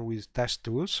problem with test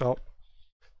tools, so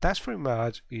task-free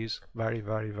merge is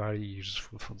very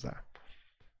useful for that.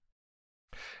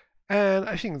 And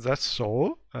I think that's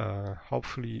all.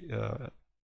 Hopefully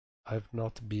I've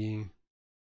not been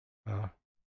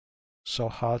so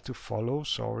hard to follow.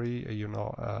 Sorry,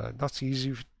 not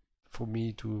easy for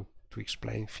me to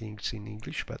explain things in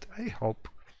English, but I hope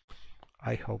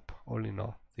all in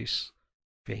all this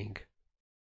thing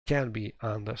can be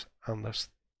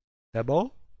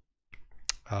understandable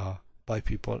by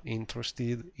people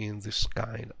interested in this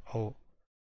kind of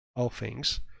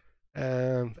things.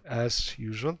 And as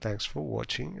usual, thanks for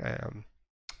watching, and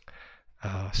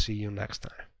see you next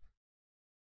time.